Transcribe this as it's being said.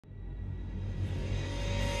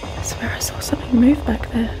I swear I saw something move back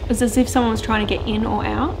there. It was as if someone was trying to get in or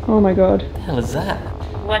out. Oh my god. What the hell is that?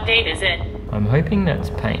 What date is it? I'm hoping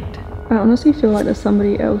that's paint. I honestly feel like there's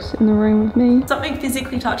somebody else in the room with me. Something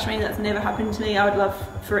physically touched me that's never happened to me. I would love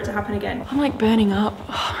for it to happen again. I'm like burning up.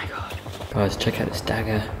 Oh my god. Guys, check out this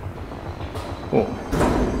dagger. Oh.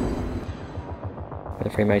 Where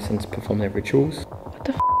the Freemasons perform their rituals. What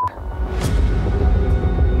the f?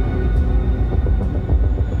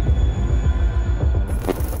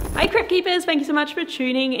 Hey Crypt Keepers, thank you so much for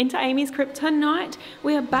tuning into Amy's Crypt tonight.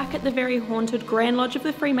 We are back at the very haunted Grand Lodge of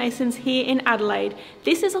the Freemasons here in Adelaide.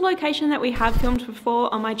 This is a location that we have filmed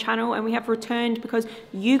before on my channel and we have returned because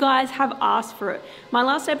you guys have asked for it. My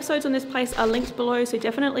last episodes on this place are linked below, so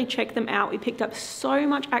definitely check them out. We picked up so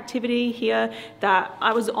much activity here that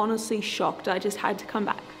I was honestly shocked. I just had to come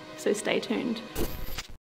back, so stay tuned.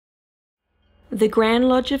 The Grand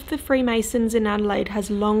Lodge of the Freemasons in Adelaide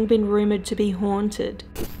has long been rumoured to be haunted.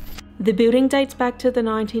 The building dates back to the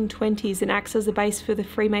 1920s and acts as a base for the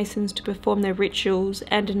Freemasons to perform their rituals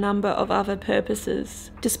and a number of other purposes.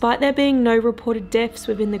 Despite there being no reported deaths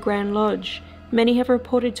within the Grand Lodge, many have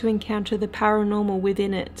reported to encounter the paranormal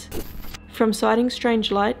within it. From sighting strange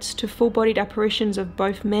lights to full-bodied apparitions of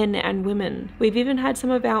both men and women. We've even had some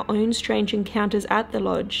of our own strange encounters at the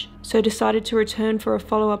lodge, so decided to return for a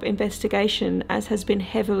follow-up investigation as has been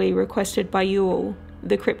heavily requested by you all,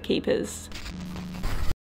 the Crypt Keepers.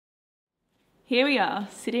 Here we are,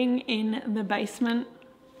 sitting in the basement.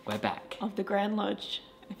 We're back. Of the Grand Lodge.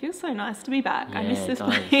 It feels so nice to be back. Yeah, I miss this it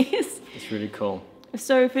does. place. It's really cool.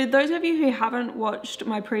 So for those of you who haven't watched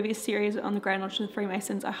my previous series on the Grand Lodge of the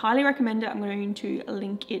Freemasons, I highly recommend it. I'm going to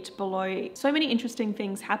link it below. So many interesting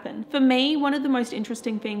things happen. For me, one of the most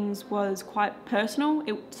interesting things was quite personal.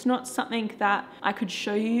 It's not something that I could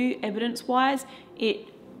show you evidence-wise.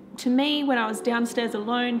 To me, when I was downstairs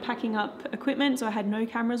alone packing up equipment, so I had no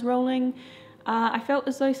cameras rolling, I felt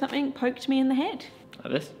as though something poked me in the head.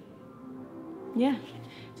 Like this? Yeah.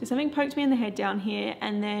 So something poked me in the head down here,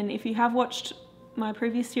 and then if you have watched my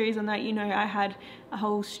previous series on that, you know I had a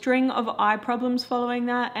whole string of eye problems following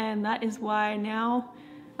that, and that is why now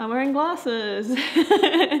I'm wearing glasses.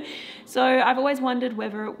 So I've always wondered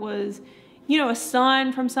whether it was, you know, a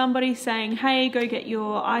sign from somebody saying, hey, go get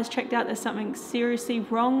your eyes checked out. There's something seriously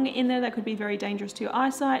wrong in there that could be very dangerous to your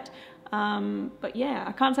eyesight. But yeah,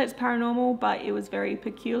 I can't say it's paranormal, but it was very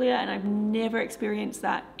peculiar and I've never experienced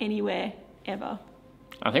that anywhere ever.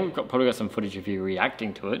 I think we've probably got some footage of you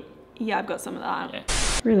reacting to it. Yeah, I've got some of that. Yeah.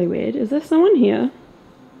 Really weird. Is there someone here?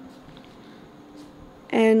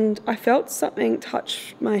 And I felt something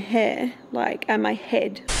touch my hair, like, and my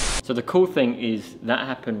head. So the cool thing is that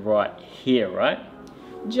happened right here, right?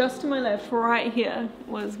 Just to my left, right here,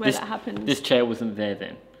 was where that happened. This chair wasn't there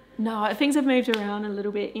then? No, things have moved around a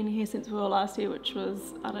little bit in here since we were last here, which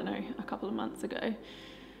was, I don't know, a couple of months ago.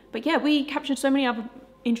 But yeah, we captured so many other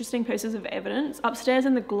interesting pieces of evidence. Upstairs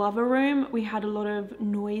in the Glover room, we had a lot of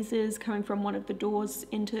noises coming from one of the doors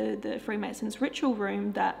into the Freemasons ritual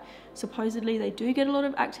room that supposedly they do get a lot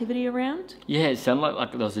of activity around. Yeah, it sounded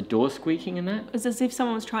like there was a door squeaking in that. It was as if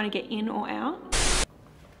someone was trying to get in or out.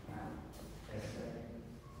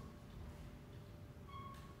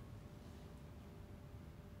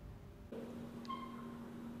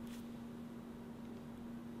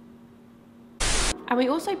 And we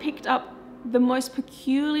also picked up the most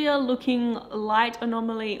peculiar looking light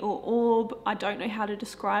anomaly or orb. I don't know how to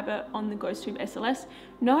describe it on the GhostTube SLS.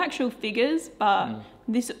 No actual figures, but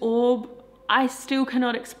this orb, I still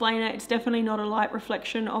cannot explain it. It's definitely not a light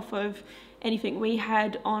reflection off of anything we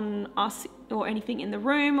had on us or anything in the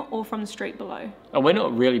room or from the street below. Oh, we're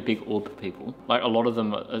not really big orb people. Like a lot of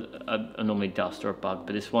them are normally dust or a bug,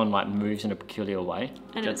 but this one like moves in a peculiar way.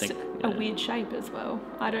 And it's a weird shape as well.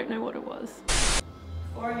 I don't know what it was.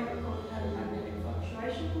 Or I had a magnetic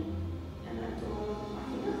fluctuation, and that door,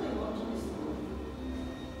 I think I watched this door.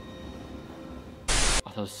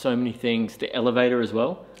 Oh, there was so many things. The elevator as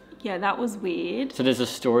well. Yeah, that was weird. So there's a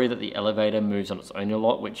story that the elevator moves on its own a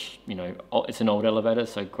lot, which, you know, it's an old elevator,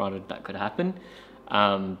 so granted that could happen.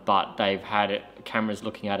 But they've had cameras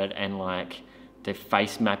looking at it and like the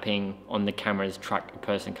face mapping on the cameras tracked a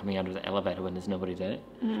person coming out of the elevator when there's nobody there.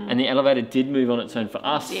 And the elevator did move on its own for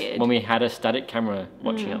us when we had a static camera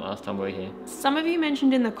watching it last time we were here. Some of you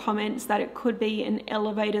mentioned in the comments that it could be an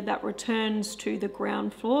elevator that returns to the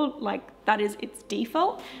ground floor, like that is its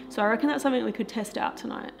default. So I reckon that's something we could test out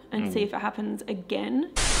tonight and see if it happens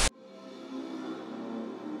again.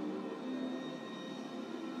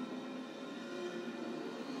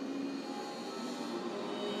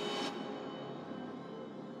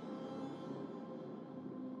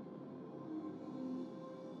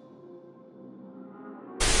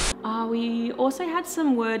 We also had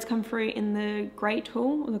some words come through in the Great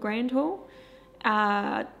Hall, or the Grand Hall,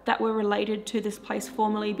 that were related to this place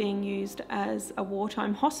formerly being used as a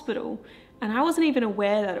wartime hospital. And I wasn't even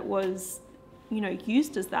aware that it was, you know,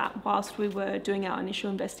 used as that whilst we were doing our initial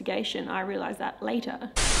investigation. I realised that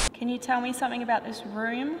later. Can you tell me something about this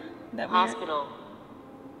room that we're... Hospital.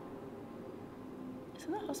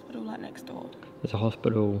 Isn't the hospital like next door? There's a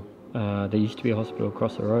hospital, there used to be a hospital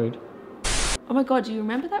across the road. Oh my God, do you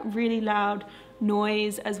remember that really loud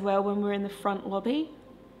noise as well when we were in the front lobby?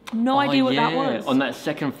 No idea what that was. On that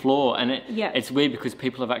second floor, and it's weird because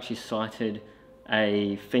people have actually sighted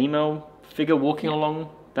a female figure walking along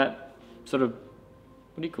that sort of,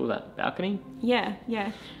 what do you call that, balcony? Yeah.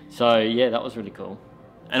 So yeah, that was really cool.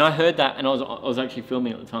 And I heard that, and I was actually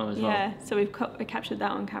filming at the time as well. Yeah, so we captured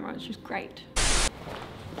that on camera, which was great.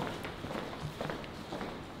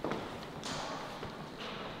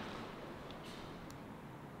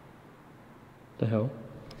 The hell?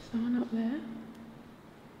 Someone up there?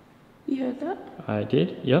 You heard that? I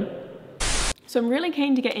did, yep. So I'm really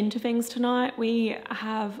keen to get into things tonight. We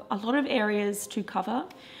have a lot of areas to cover.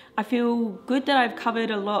 I feel good that I've covered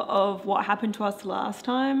a lot of what happened to us last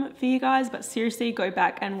time for you guys, but seriously go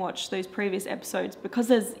back and watch those previous episodes because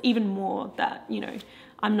there's even more that, you know,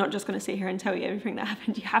 I'm not just going to sit here and tell you everything that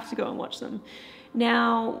happened. You have to go and watch them.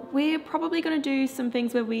 Now, we're probably going to do some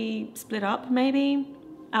things where we split up maybe.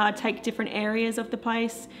 Take different areas of the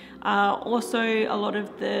place. Also, a lot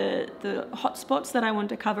of the hot spots that I want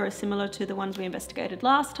to cover are similar to the ones we investigated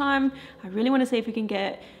last time. I really want to see if we can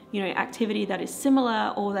get, you know, activity that is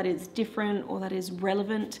similar or that is different or that is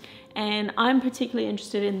relevant. And I'm particularly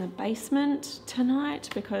interested in the basement tonight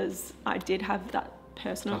because I did have that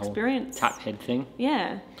personal experience. Tap head thing.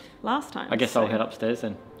 Yeah, last time. I guess I'll head upstairs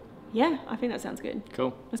then. Yeah, I think that sounds good.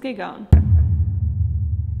 Cool. Let's get going.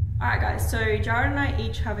 Alright guys, so Jared and I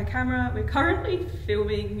each have a camera. We're currently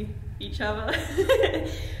filming each other,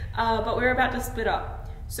 but we're about to split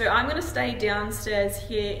up. So I'm gonna stay downstairs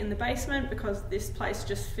here in the basement because this place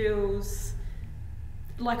just feels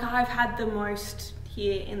like I've had the most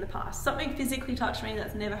here in the past. Something physically touched me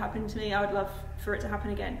that's never happened to me. I would love for it to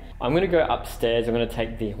happen again. I'm gonna go upstairs. I'm gonna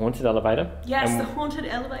take the haunted elevator. Yes, the haunted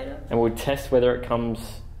elevator. And we'll test whether it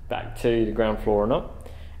comes back to the ground floor or not.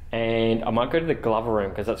 And I might go to the Glover room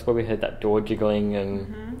because that's where we heard that door jiggling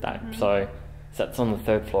and So that's on the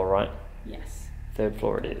 3rd floor, right? Yes. 3rd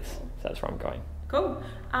floor it is. So that's where I'm going. Cool.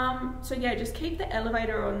 So yeah, just keep the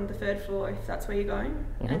elevator on the 3rd floor if that's where you're going.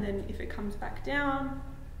 And then if it comes back down,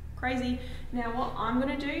 crazy. Now what I'm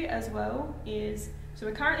going to do as well is, so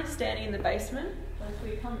we're currently standing in the basement. So if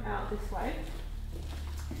we come out this way,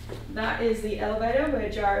 that is the elevator where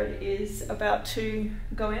Jared is about to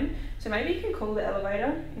go in. So maybe you can call the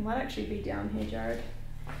elevator. It might actually be down here, Jared.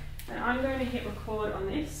 And I'm going to hit record on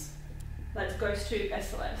this. That goes to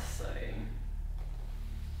SLS, so...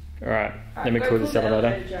 Alright, let me call this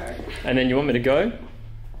elevator. Jared. And then you want me to go?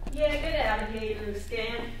 Yeah, get out of here and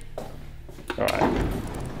scan. Alright.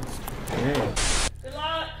 Yeah. Good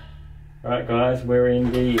luck! Alright guys, we're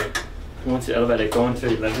in the haunted elevator going to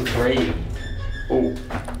level 3. Oh,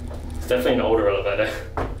 it's definitely an older elevator.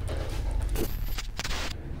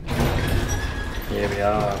 Here we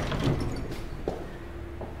are.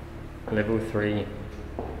 Level 3.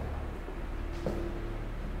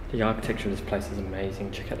 The architecture of this place is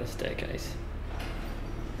amazing. Check out the staircase.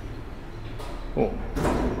 Oh.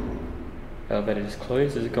 Elevator is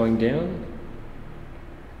closed. Is it going down?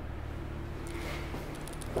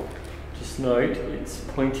 Just note, it's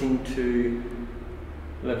pointing to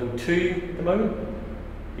level 2 at the moment,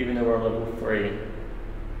 even though we're on level 3.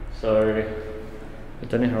 So, I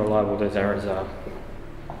don't know how reliable those arrows are.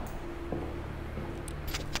 I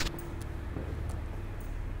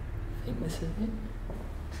think this is it.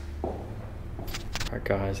 Alright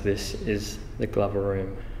guys, this is the Glover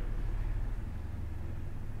room.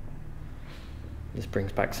 This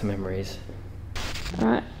brings back some memories.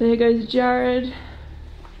 Alright, there goes Jared.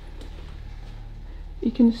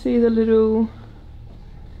 You can see the little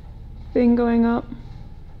thing going up.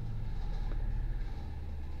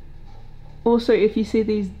 Also, if you see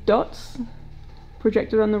these dots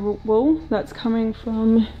projected on the wall, that's coming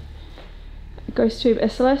from a ghost tube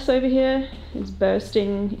SLS over here. It's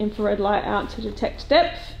bursting infrared light out to detect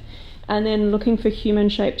depth and then looking for human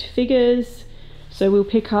shaped figures. So we'll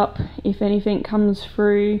pick up if anything comes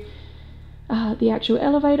through the actual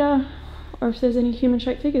elevator or if there's any human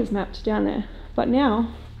shaped figures mapped down there. But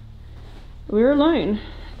now we're alone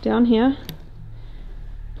down here.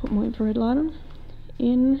 Put more infrared light on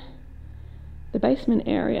in the basement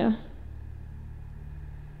area.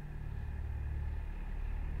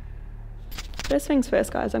 first things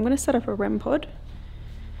first, guys, I'm going to set up a REM pod.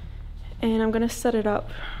 And I'm going to set it up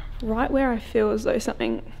right where I feel as though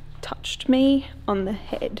something touched me on the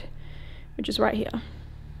head, which is right here.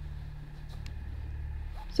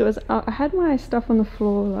 So as I had my stuff on the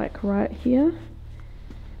floor like right here,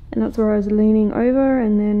 and that's where I was leaning over,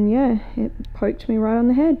 and then yeah, it poked me right on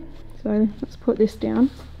the head. So let's put this down.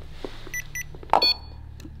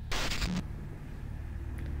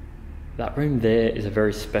 That room there is a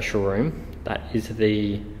very special room. That is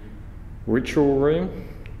the ritual room.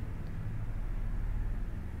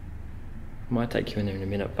 Might take you in there in a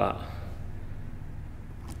minute, but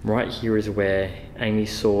right here is where Amy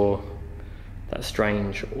saw that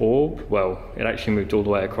strange orb. Well, it actually moved all the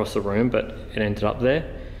way across the room, but it ended up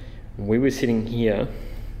there. We were sitting here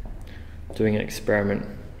doing an experiment,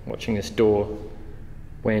 watching this door,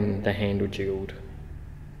 when the handle jiggled.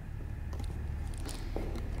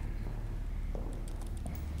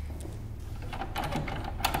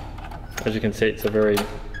 As you can see, it's a very,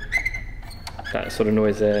 that sort of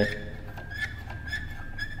noise there.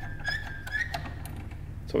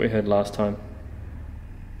 That's what we heard last time.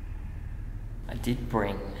 I did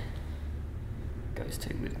bring Ghost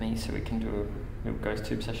Tube with me so we can do a little Ghost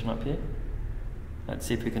Tube session up here. Let's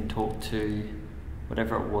see if we can talk to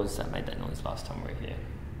whatever it was that made that noise last time we were here.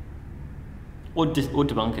 Or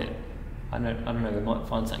debunk it. I don't know, we might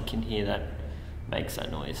find something in here that makes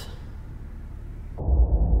that noise.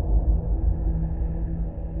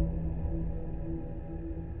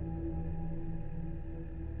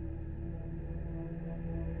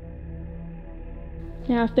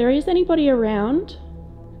 Now, if there is anybody around,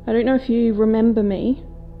 I don't know if you remember me.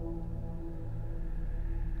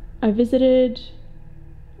 I visited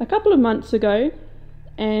a couple of months ago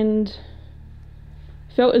and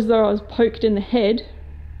felt as though I was poked in the head.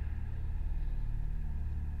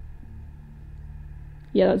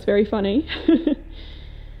 Yeah, that's very funny.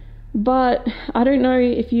 But I don't know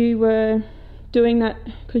if you were doing that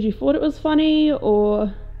because you thought it was funny,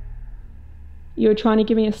 or you were trying to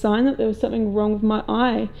give me a sign that there was something wrong with my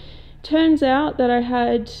eye. Turns out that I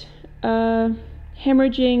had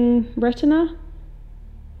hemorrhaging retina,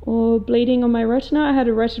 or bleeding on my retina. I had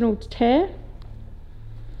a retinal tear,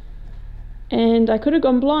 and I could have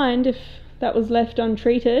gone blind if that was left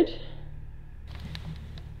untreated.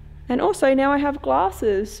 And also now I have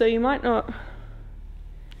glasses, so you might not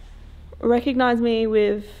recognize me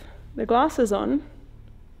with the glasses on.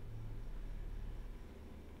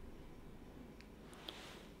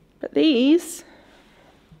 But these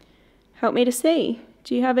help me to see.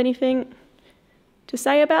 Do you have anything to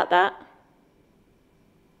say about that?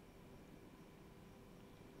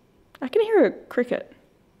 I can hear a cricket.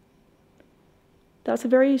 That's a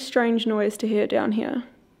very strange noise to hear down here.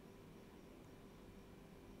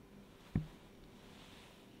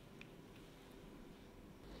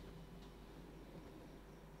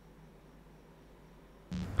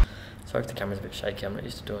 Sorry if the camera's a bit shaky, I'm not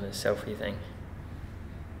used to doing this selfie thing.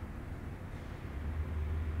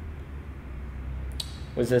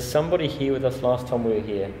 Was there somebody here with us last time we were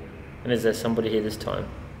here? And is there somebody here this time?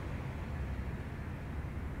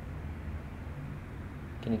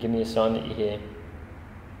 Can you give me a sign that you're here?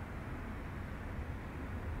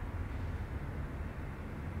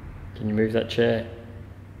 Can you move that chair?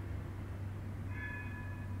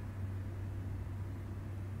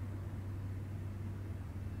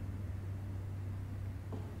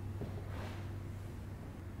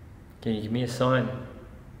 Can you give me a sign?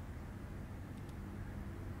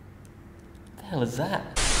 What the hell is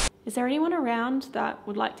that? Is there anyone around that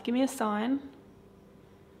would like to give me a sign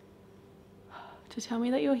to tell me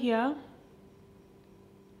that you're here?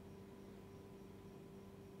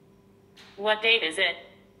 What date is it?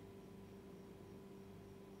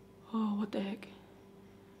 Oh, what the heck?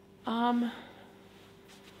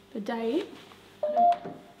 The date?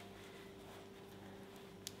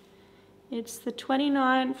 It's the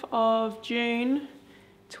 29th of June,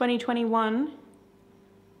 2021.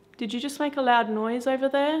 Did you just make a loud noise over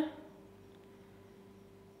there?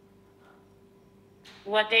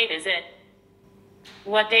 What date is it?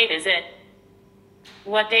 What date is it?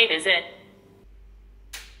 What date is it?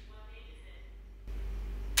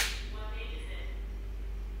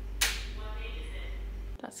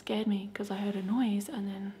 That scared me because I heard a noise and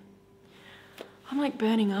then I'm like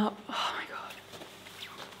burning up. Oh my God.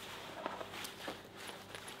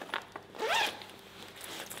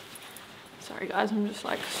 Sorry guys, I'm just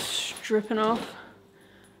like stripping off.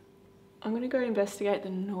 I'm gonna go investigate the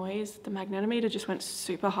noise. The magnetometer just went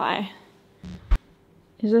super high.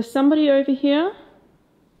 Is there somebody over here?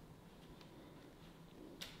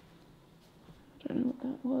 I don't know what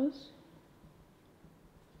that was.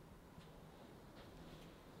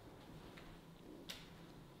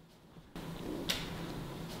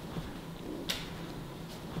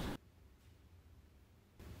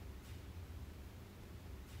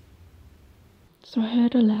 So I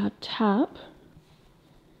heard a loud tap.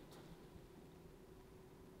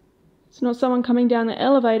 It's not someone coming down the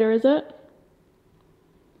elevator, is it?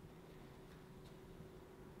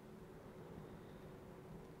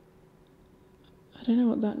 I don't know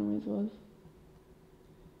what that noise was.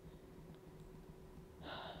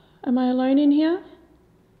 Am I alone in here?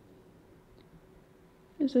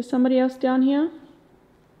 Is there somebody else down here?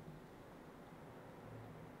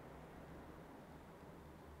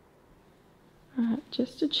 Alright,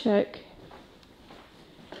 just to check.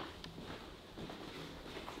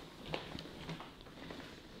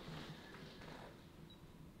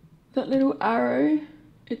 That little arrow,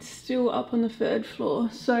 it's still up on the 3rd floor.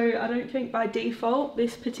 So I don't think by default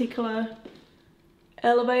this particular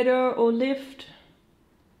elevator or lift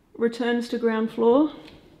returns to ground floor.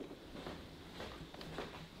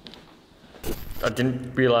 I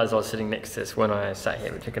didn't realise I was sitting next to this when I sat here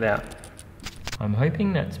to check it out. I'm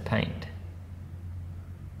hoping that's paint.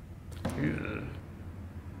 Ugh.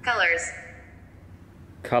 Colors.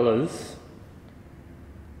 Colours.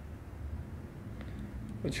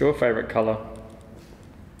 What's your favourite colour?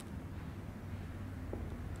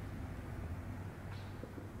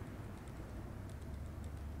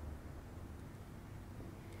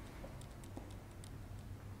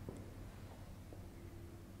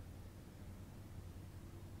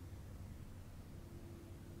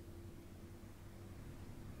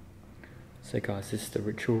 So guys, this is the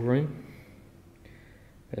ritual room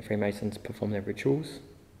where the Freemasons perform their rituals.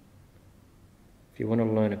 If you want to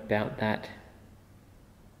learn about that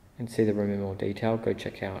and see the room in more detail, go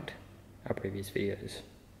check out our previous videos.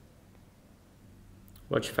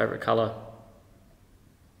 What's your favourite colour?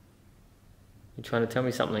 You trying to tell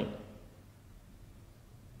me something?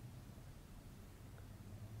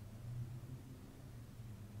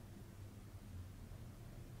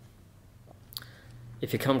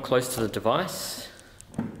 If you come close to the device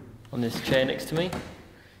on this chair next to me,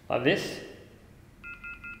 like this,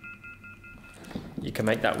 you can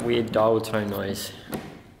make that weird dial tone noise.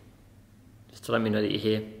 Just to let me know that you're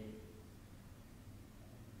here.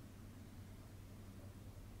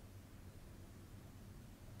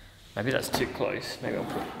 Maybe that's too close. Maybe I'll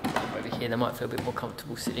put them over here. They might feel a bit more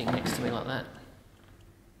comfortable sitting next to me like that.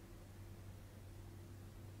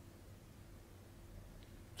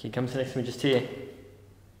 Can you come sit next to me just here?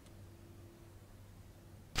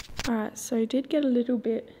 Alright, so I did get a little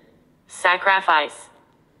bit... Sacrifice.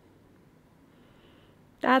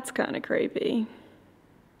 That's kind of creepy.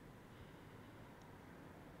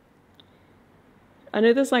 I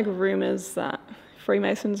know there's like rumours that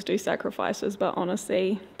Freemasons do sacrifices, but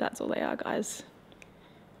honestly, that's all they are, guys.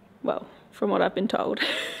 Well, from what I've been told.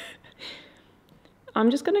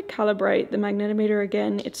 I'm just going to calibrate the magnetometer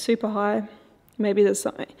again. It's super high. Maybe there's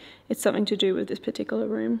something, it's something to do with this particular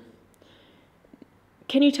room.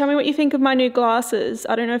 Can you tell me what you think of my new glasses?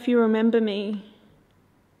 I don't know if you remember me.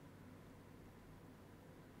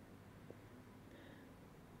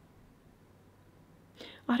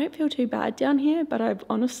 I don't feel too bad down here, but I've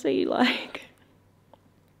honestly, like...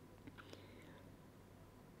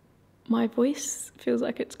 my voice feels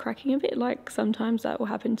like it's cracking a bit. Like, sometimes that will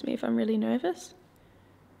happen to me if I'm really nervous.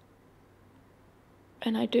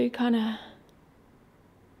 And I do kind of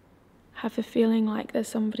have a feeling like there's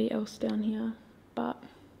somebody else down here, but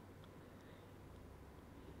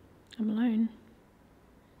I'm alone.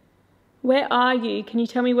 Where are you? Can you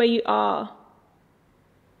tell me where you are?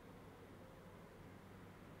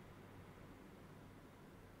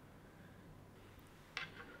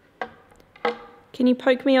 Can you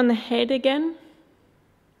poke me on the head again?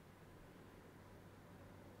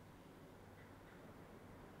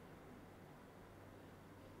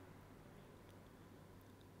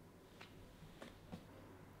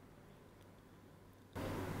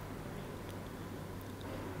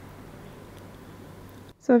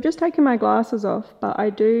 So I've just taken my glasses off, but I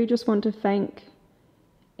do just want to thank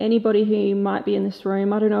anybody who might be in this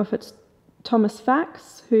room. I don't know if it's Thomas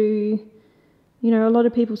Fax, who, you know, a lot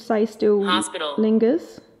of people say still Hospital.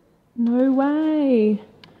 lingers. No way.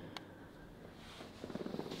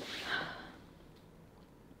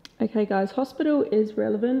 Okay guys, hospital is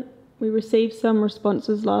relevant. We received some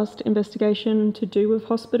responses last investigation to do with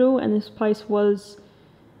hospital, and this place was,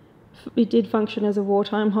 it did function as a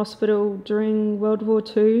wartime hospital during World War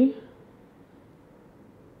II.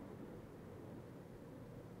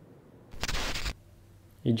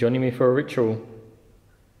 You joining me for a ritual?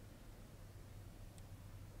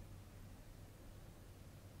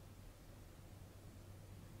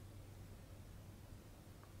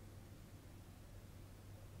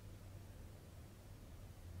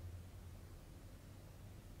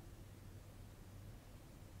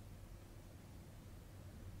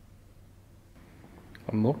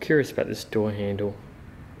 I'm more curious about this door handle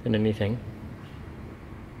than anything.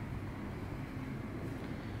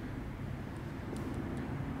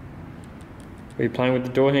 Were you playing with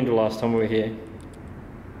the door handle last time we were here?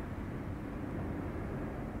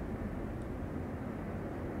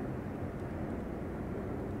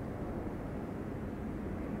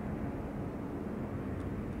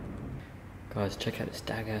 Guys, check out this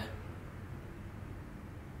dagger.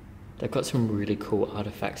 They've got some really cool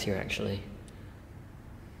artifacts here actually.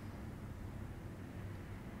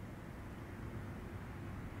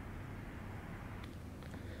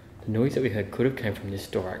 The noise that we heard could have came from this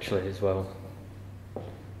door actually as well.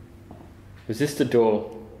 Was this the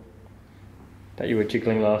door that you were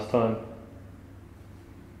jiggling last time?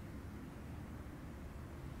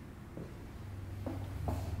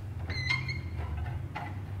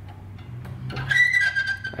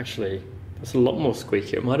 Actually, it's a lot more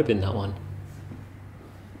squeaky. It might have been that one.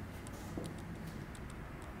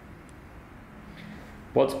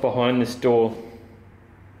 What's behind this door?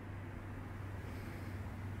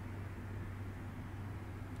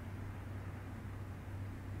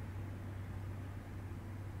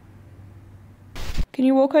 Can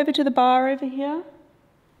you walk over to the bar over here?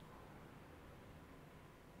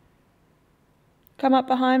 Come up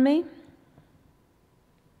behind me.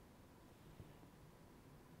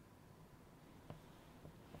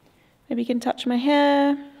 Maybe you can touch my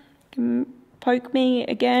hair, you can poke me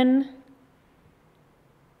again.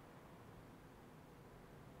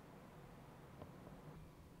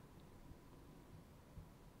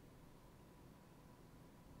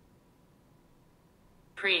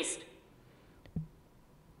 Priest.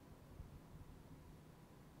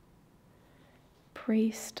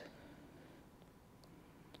 Priest.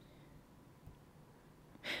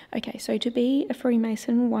 Okay, so to be a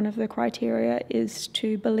Freemason, one of the criteria is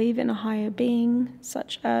to believe in a higher being,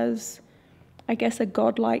 such as, I guess, a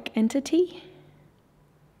godlike entity.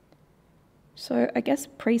 So I guess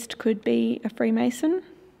priest could be a Freemason.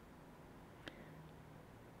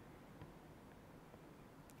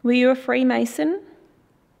 Were you a Freemason?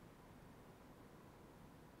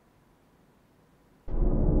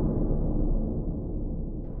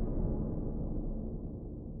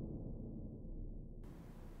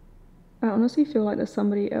 I honestly feel like there's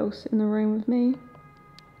somebody else in the room with me.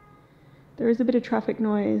 There is a bit of traffic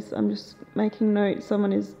noise. I'm just making note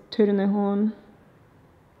someone is tooting their horn.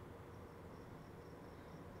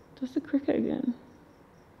 Just the cricket again.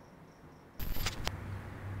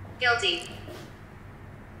 Guilty.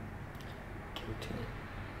 Guilty.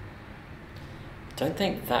 Don't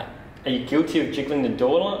think that... Are you guilty of jiggling the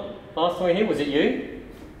door last time we were here? Was it you?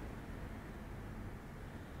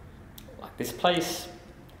 Like, this place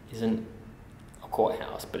isn't a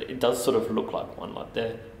courthouse, but it does sort of look like one, like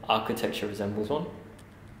the architecture resembles one.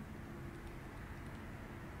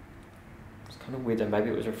 It's kind of weird that maybe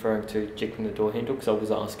it was referring to jiggling the door handle, because I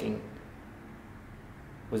was asking,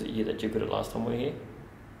 was it you that jiggled it last time we were here?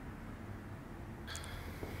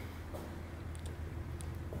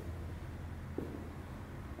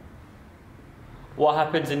 What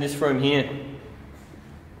happens in this room here?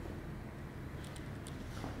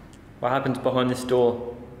 What happens behind this door?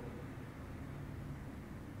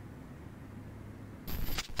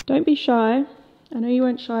 Don't be shy. I know you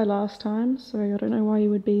weren't shy last time, so I don't know why you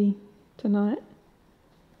would be tonight.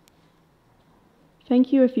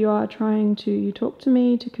 Thank you if you are trying to talk to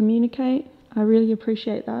me, to communicate. I really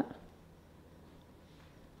appreciate that.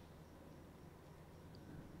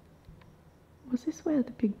 Was this where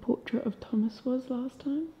the big portrait of Thomas was last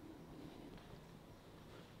time?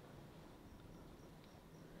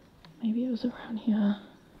 Maybe it was around here.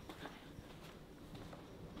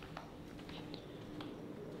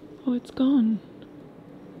 Oh, it's gone.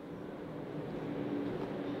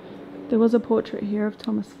 There was a portrait here of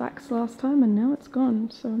Thomas Fax last time and now it's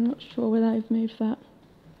gone, so I'm not sure where they've moved that.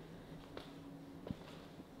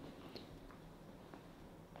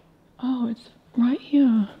 Oh, it's right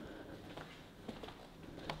here.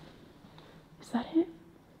 Is that it?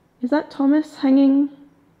 Is that Thomas hanging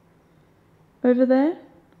over there?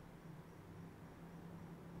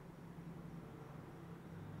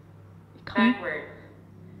 Backward.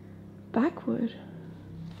 Backward?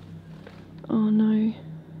 Oh no.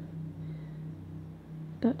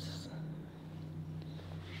 That's...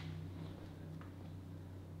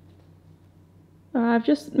 I've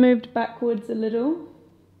just moved backwards a little.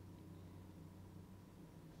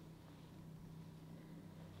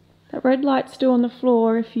 That red light's still on the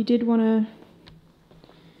floor if you did want to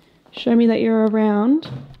show me that you're around.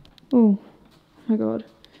 Oh my god.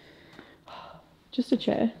 Just a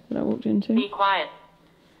chair that I walked into. Be quiet.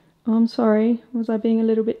 Oh, I'm sorry. Was I being a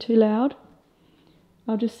little bit too loud?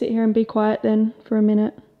 I'll just sit here and be quiet then for a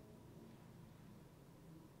minute.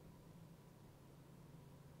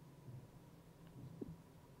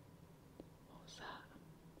 What was that?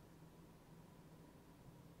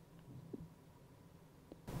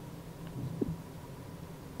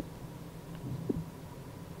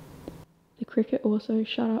 The cricket also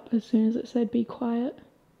shut up as soon as it said be quiet.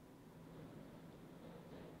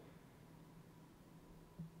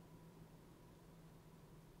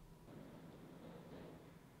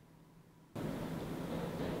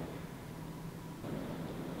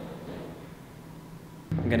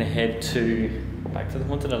 I'm gonna head back to the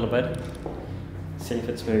haunted elevator, see if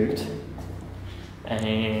it's moved,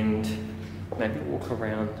 and maybe walk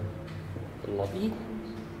around the lobby.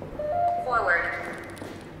 Forward.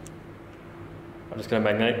 I'm just going to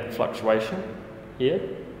magnetic fluctuation here.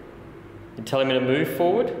 You're telling me to move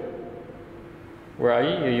forward? Where are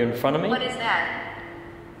you? Are you in front of me? What is that?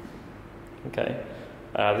 Okay.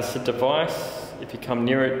 This is a device. If you come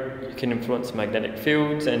near it, you can influence magnetic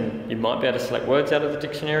fields, and you might be able to select words out of the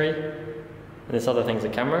dictionary. And this other thing's a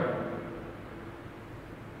camera.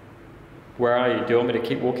 Where are you? Do you want me to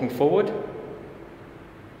keep walking forward?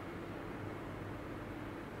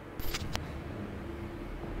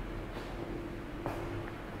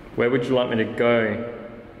 Where would you like me to go?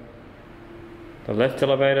 The left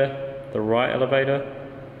elevator? The right elevator?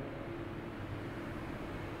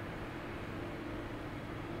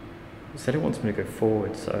 It said it wants me to go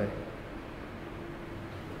forward, so...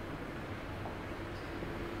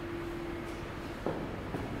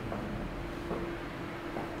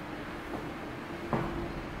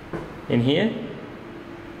 In here?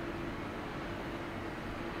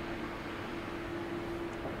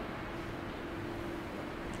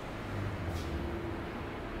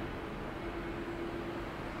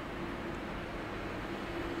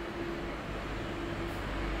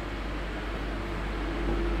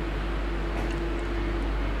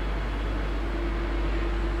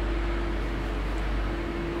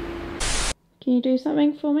 Can you do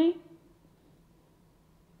something for me?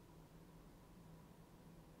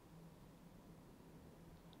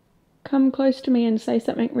 Come close to me and say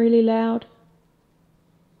something really loud.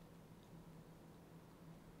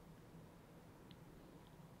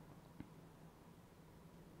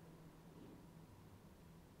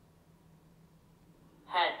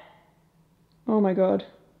 Head. Oh my god.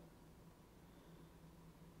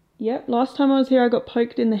 Yep, last time I was here I got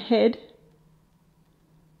poked in the head.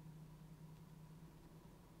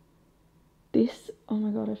 Oh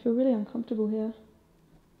my god, I feel really uncomfortable here.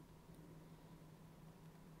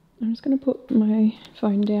 I'm just going to put my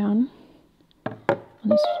phone down on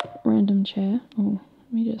this random chair. Oh,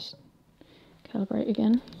 let me just calibrate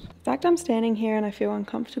again. The fact I'm standing here and I feel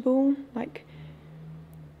uncomfortable, like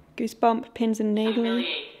goosebump, pins and needles.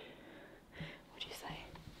 Humiliate. What do you say?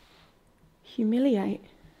 Humiliate.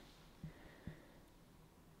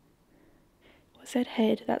 What said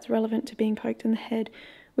head? That's relevant to being poked in the head.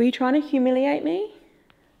 Were you trying to humiliate me?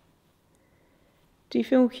 Do you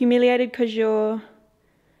feel humiliated because your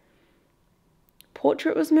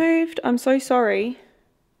portrait was moved? I'm so sorry.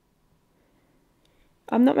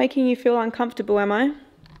 I'm not making you feel uncomfortable, am I?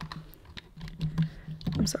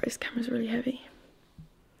 I'm sorry, this camera's really heavy.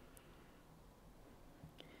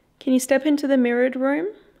 Can you step into the mirrored room?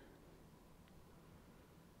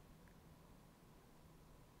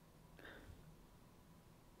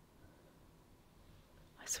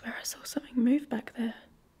 I swear I saw something move back there.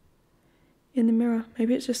 In the mirror.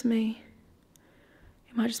 Maybe it's just me.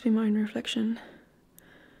 It might just be my own reflection.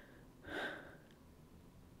 It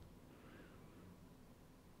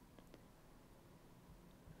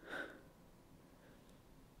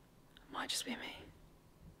might just be me.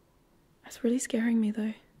 It's really scaring me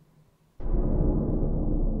though.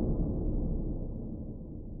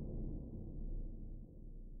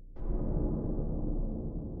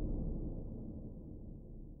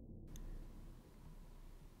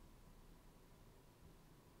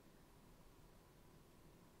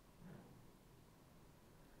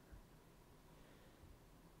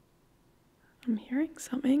 I'm hearing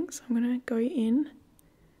something, so I'm going to go in.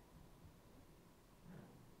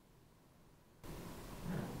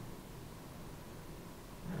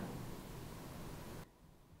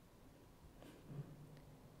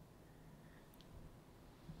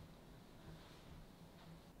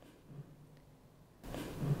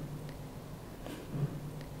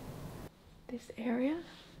 This area.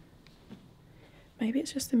 Maybe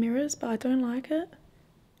it's just the mirrors, but I don't like it.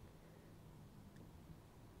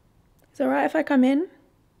 Is it alright if I come in?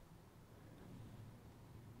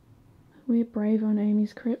 We're brave on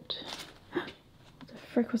AmysCrypt. What the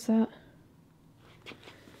frick was that?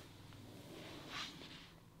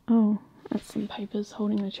 Oh, that's some papers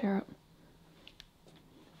holding the chair up.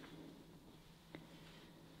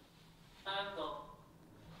 Uncle.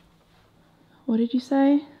 What did you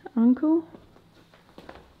say? Uncle?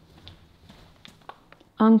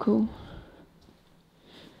 Uncle.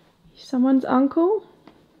 Someone's uncle?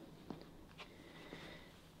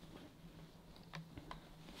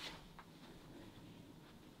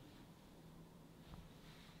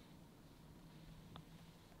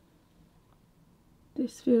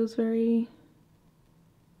 This feels very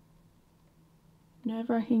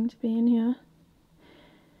nerve-wracking to be in here.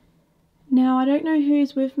 Now, I don't know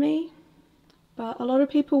who's with me, but a lot of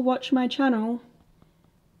people watch my channel,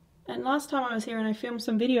 and last time I was here and I filmed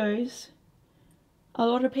some videos, a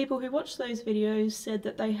lot of people who watched those videos said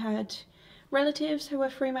that they had relatives who were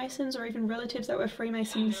Freemasons, or even relatives that were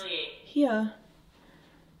Freemasons here.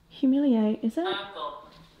 Humiliate, is that? Uncle.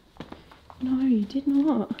 No, you did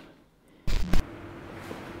not.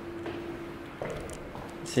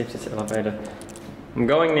 Let's see if it's elevator. I'm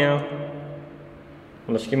going now.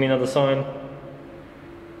 Unless you give me another sign.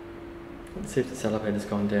 Let's see if this elevator's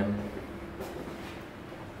gone down.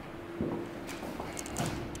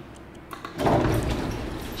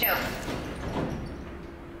 Joe.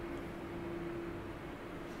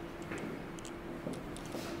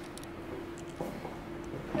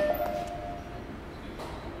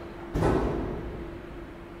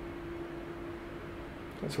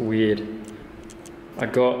 That's weird. I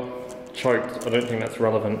got choked. I don't think that's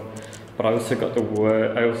relevant. But I also got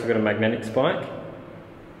a magnetic spike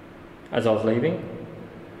as I was leaving.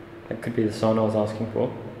 That could be the sign I was asking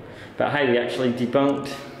for. But hey, we actually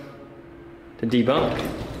debunked the debunk.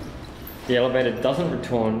 The elevator doesn't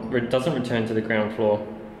return to the ground floor.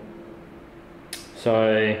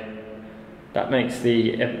 So that makes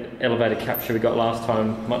the elevator capture we got last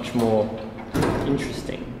time much more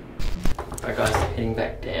interesting. Alright guys, heading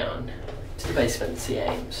back down to the basement to see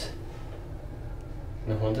Ames.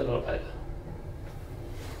 No haunted elevator.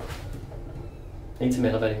 Need some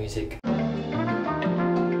elevator music.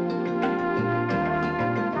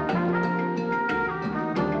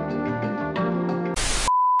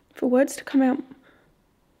 For words to come out.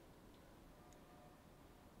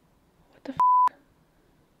 What the f?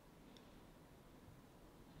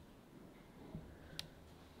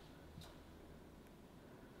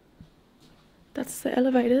 That's the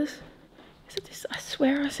elevators. Is it this? I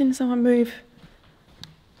swear I've seen someone move.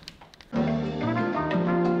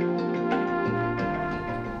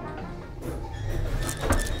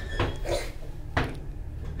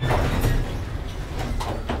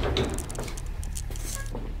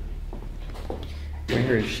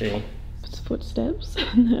 Where is she? It's footsteps. I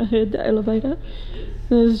heard the elevator.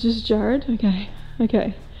 There's just Jared. Okay,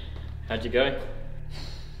 okay. How'd you go?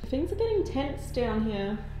 Things are getting tense down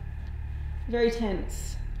here. Very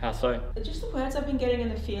tense. How so? Just the words I've been getting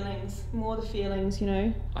and the feelings. More the feelings, you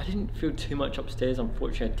know. I didn't feel too much upstairs.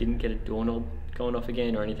 Unfortunately, I didn't get a doorknob going off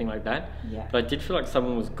again or anything like that. Yeah. But I did feel like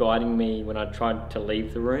someone was guiding me when I tried to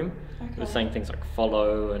leave the room. Okay. It was saying things like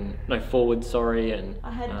follow and, no, forward, sorry, and...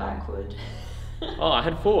 I had backward. Oh, I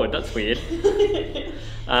had forward, that's weird.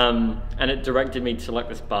 And it directed me to like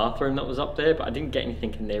this bathroom that was up there, but I didn't get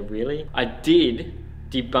anything in there really. I did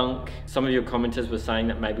debunk, some of your commenters were saying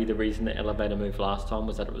that maybe the reason the elevator moved last time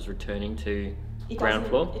was that it was returning to ground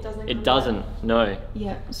floor. It doesn't, no.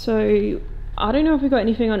 Yeah, so I don't know if we got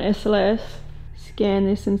anything on SLS. Scan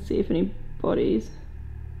this and see if any bodies.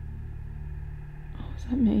 Oh, is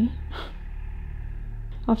that me?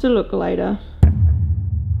 I'll have to look later.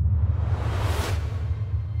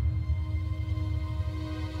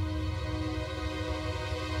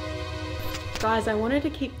 Guys, I wanted to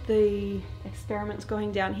keep the experiments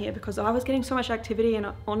going down here because I was getting so much activity, and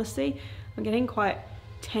honestly, I'm getting quite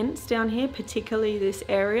tense down here, particularly this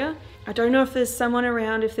area. I don't know if there's someone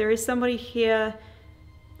around. If there is somebody here,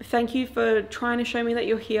 thank you for trying to show me that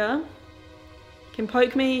you're here. You can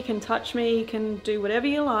poke me, you can touch me, you can do whatever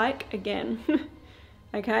you like, again.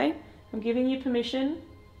 Okay? I'm giving you permission.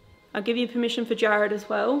 I'll give you permission for Jared as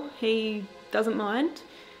well. He doesn't mind.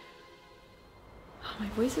 Oh, my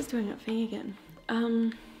voice is doing it for me again.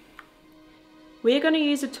 We're going to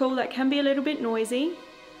use a tool that can be a little bit noisy.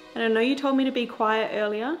 And I know you told me to be quiet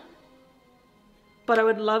earlier, but I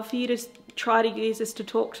would love for you to try to use this to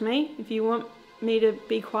talk to me. If you want me to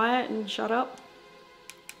be quiet and shut up,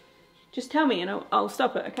 just tell me and I'll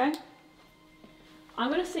stop it, okay?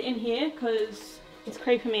 I'm going to sit in here because it's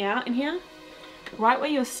creeping me out in here. Right where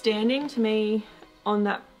you're standing, to me, on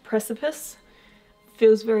that precipice,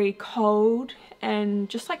 feels very cold and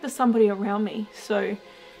just like there's somebody around me. So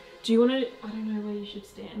do you want to, I don't know where you should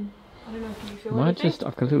stand. I don't know if you feel Might anything. just,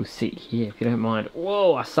 I've got a little seat here if you don't mind.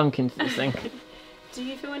 Whoa, I sunk into this thing. Do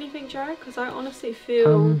you feel anything, Jared? Because I honestly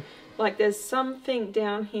feel like there's something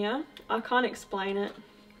down here. I can't explain it.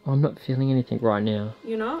 I'm not feeling anything right now.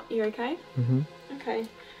 You're not? You're okay? Mm-hmm. Okay.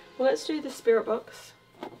 Well, let's do the spirit box.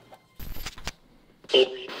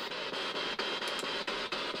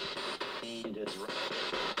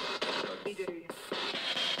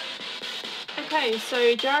 Okay,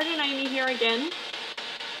 so Jared and Amy here again.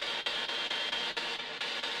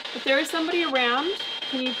 If there is somebody around,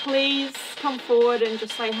 can you please come forward and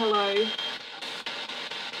just say hello?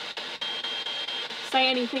 Say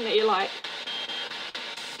anything that you like.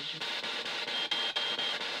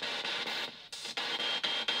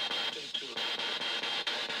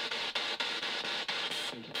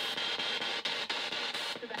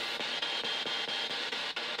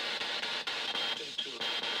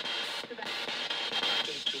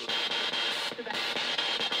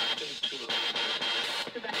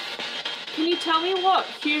 Can you tell me what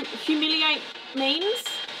humiliate means?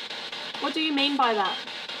 What do you mean by that?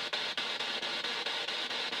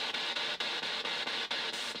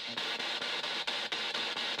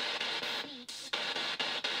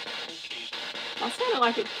 I sounded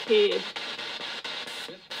like a kid.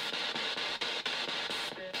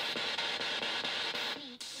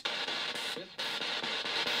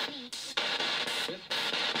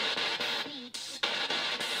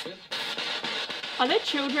 Are there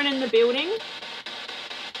children in the building?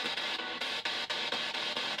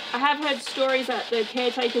 I have heard stories that the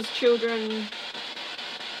caretaker's children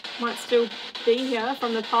might still be here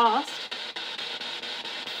from the past.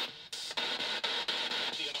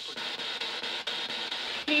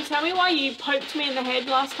 Can you tell me why you poked me in the head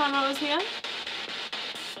last time I was here?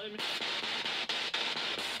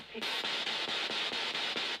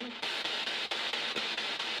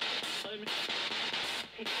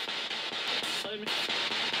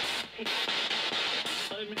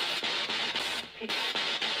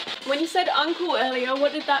 When you said uncle earlier,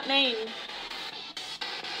 what did that mean?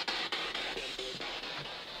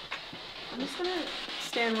 I'm just gonna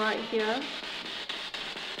stand right here.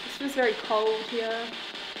 This was very cold here.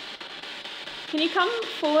 Can you come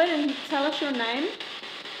forward and tell us your name?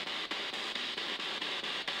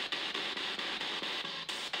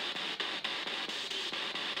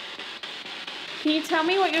 Can you tell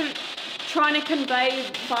me what you're trying to convey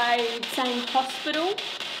by saying hospital?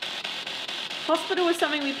 Hospital was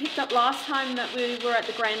something we picked up last time that we were at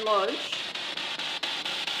the Grand Lodge.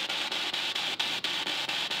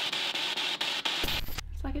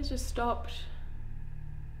 It's like it's just stopped.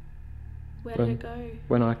 Where did it go?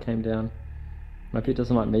 When I came down. Maybe it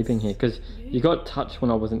doesn't like me being here, because you got touched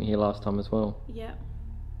when I wasn't here last time as well. Yeah.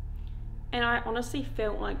 And I honestly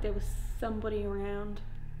felt like there was somebody around.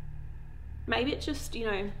 Maybe it's just, you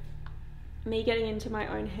know, me getting into my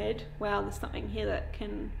own head. Wow, there's something here that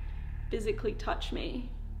can physically touch me.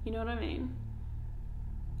 You know what I mean?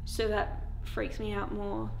 So that freaks me out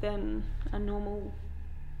more than a normal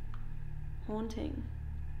haunting.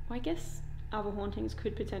 Well, I guess other hauntings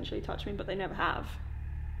could potentially touch me, but they never have.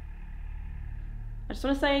 I just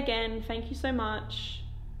want to say again, thank you so much.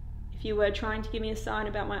 If you were trying to give me a sign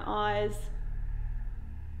about my eyes,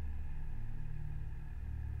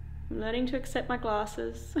 I'm learning to accept my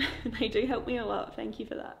glasses. They do help me a lot. Thank you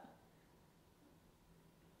for that.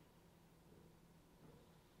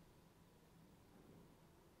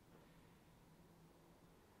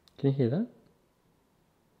 Can you hear that?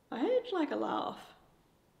 I heard like a laugh.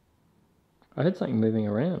 I heard something moving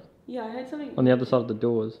around. Yeah, I heard something. On the other side of the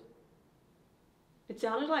doors. It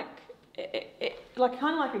sounded like, like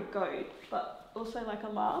kind of like a goat, but also like a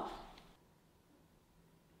laugh.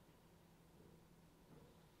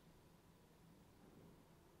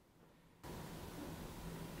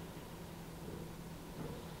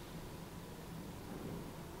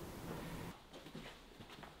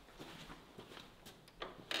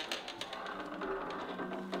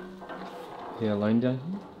 Are you alone down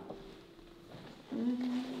here?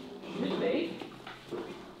 Could be.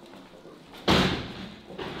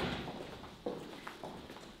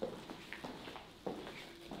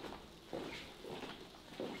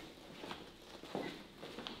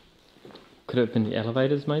 Could it have been the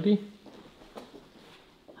elevators, maybe?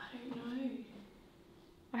 I don't know.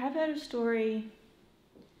 I have heard a story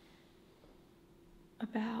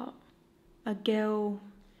about a girl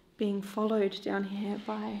being followed down here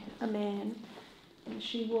by a man, and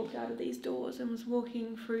she walked out of these doors and was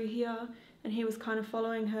walking through here, and he was kind of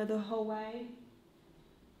following her the whole way.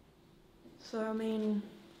 So I mean,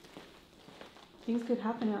 things could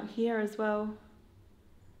happen out here as well.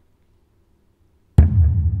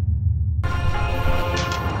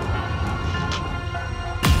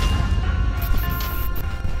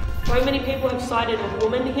 So many people have sighted a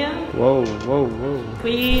woman here. Whoa, whoa, whoa.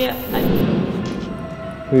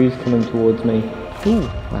 Who's coming towards me? Ooh,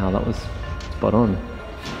 wow, that was spot on.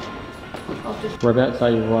 Whereabouts are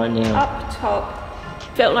you right now? Up top.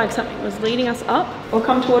 Felt like something was leading us up or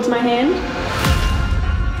come towards my hand.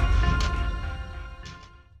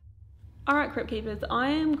 Alright, Crypt Keepers,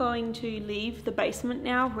 I am going to leave the basement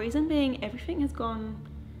now. Reason being, everything has gone,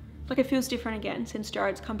 like it feels different again since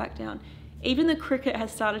Jared's come back down. Even the cricket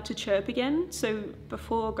has started to chirp again. So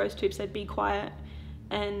before GhostTube said be quiet,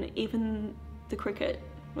 and even the cricket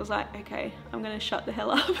was like, okay, I'm gonna shut the hell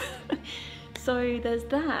up. So there's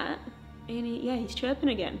that. And he's chirping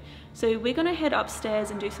again. So we're gonna head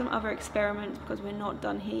upstairs and do some other experiments because we're not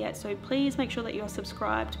done here yet. So please make sure that you're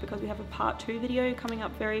subscribed because we have a part 2 video coming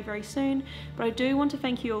up very, very soon. But I do want to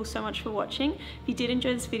thank you all so much for watching. If you did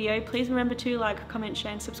enjoy this video, please remember to like, comment,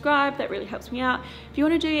 share, and subscribe. That really helps me out. If you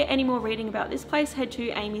want to do any more reading about this place, head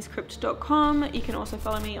to AmysCrypt.com. You can also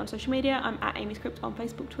follow me on social media. I'm at AmysCrypt on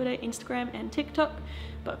Facebook, Twitter, Instagram, and TikTok.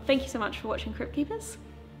 But thank you so much for watching, Crypt Keepers.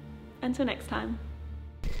 Until next time.